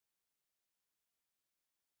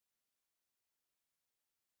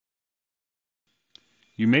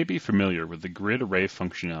You may be familiar with the grid array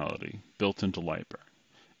functionality built into LightBurn.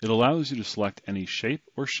 It allows you to select any shape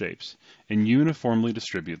or shapes and uniformly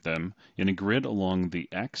distribute them in a grid along the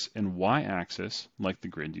X and Y axis like the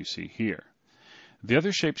grid you see here. The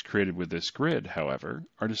other shapes created with this grid, however,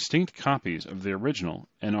 are distinct copies of the original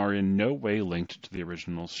and are in no way linked to the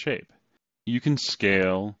original shape. You can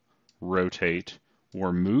scale, rotate,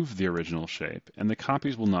 or move the original shape, and the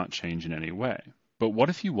copies will not change in any way. But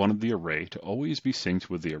what if you wanted the array to always be synced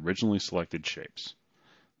with the originally selected shapes?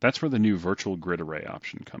 That's where the new virtual grid array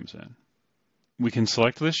option comes in. We can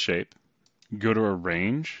select this shape, go to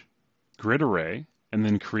Arrange, Grid Array, and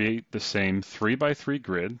then create the same 3x3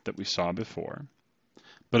 grid that we saw before.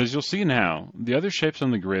 But as you'll see now, the other shapes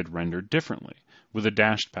on the grid render differently, with a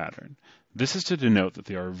dashed pattern. This is to denote that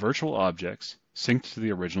they are virtual objects synced to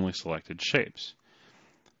the originally selected shapes.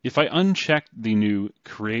 If I uncheck the new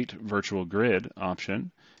Create Virtual Grid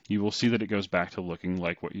option, you will see that it goes back to looking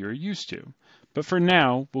like what you're used to. But for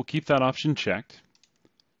now, we'll keep that option checked,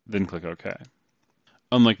 then click OK.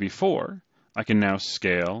 Unlike before, I can now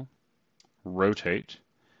scale, rotate,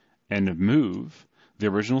 and move the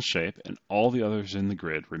original shape, and all the others in the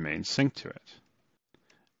grid remain synced to it.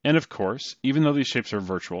 And of course, even though these shapes are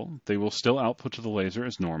virtual, they will still output to the laser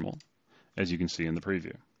as normal, as you can see in the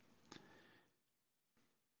preview.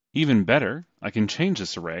 Even better, I can change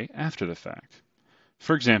this array after the fact.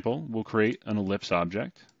 For example, we'll create an ellipse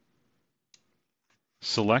object,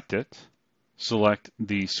 select it, select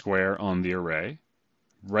the square on the array,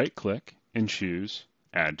 right-click, and choose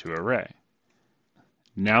Add to Array.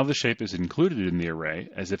 Now the shape is included in the array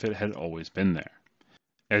as if it had always been there.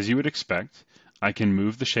 As you would expect, I can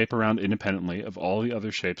move the shape around independently of all the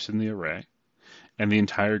other shapes in the array, and the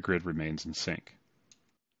entire grid remains in sync.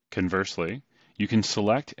 Conversely, you can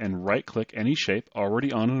select and right-click any shape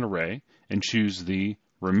already on an array and choose the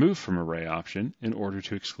Remove from Array option in order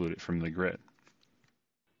to exclude it from the grid.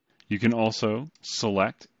 You can also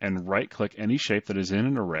select and right-click any shape that is in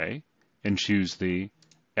an array and choose the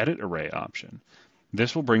Edit Array option.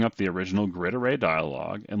 This will bring up the original grid array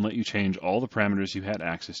dialog and let you change all the parameters you had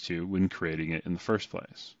access to when creating it in the first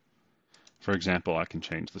place. For example, I can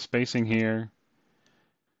change the spacing here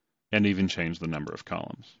and even change the number of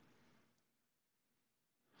columns.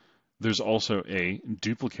 There's also a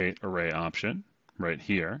Duplicate Array option right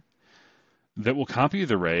here that will copy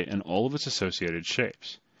the array and all of its associated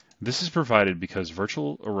shapes. This is provided because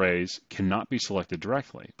virtual arrays cannot be selected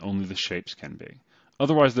directly, only the shapes can be.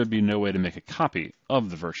 Otherwise, there'd be no way to make a copy of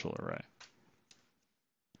the virtual array.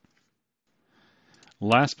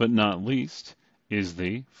 Last but not least is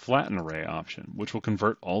the Flatten Array option, which will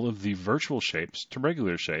convert all of the virtual shapes to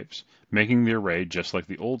regular shapes, making the array just like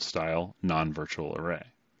the old style non-virtual array.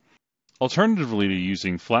 Alternatively to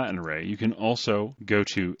using Flatten Array, you can also go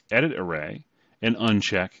to Edit Array and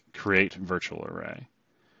uncheck Create Virtual Array,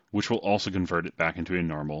 which will also convert it back into a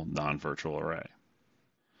normal non-virtual array.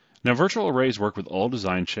 Now, virtual arrays work with all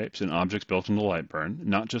design shapes and objects built into LightBurn,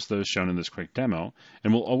 not just those shown in this quick demo,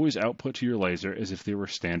 and will always output to your laser as if they were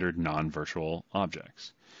standard non-virtual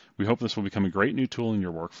objects. We hope this will become a great new tool in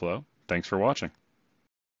your workflow. Thanks for watching.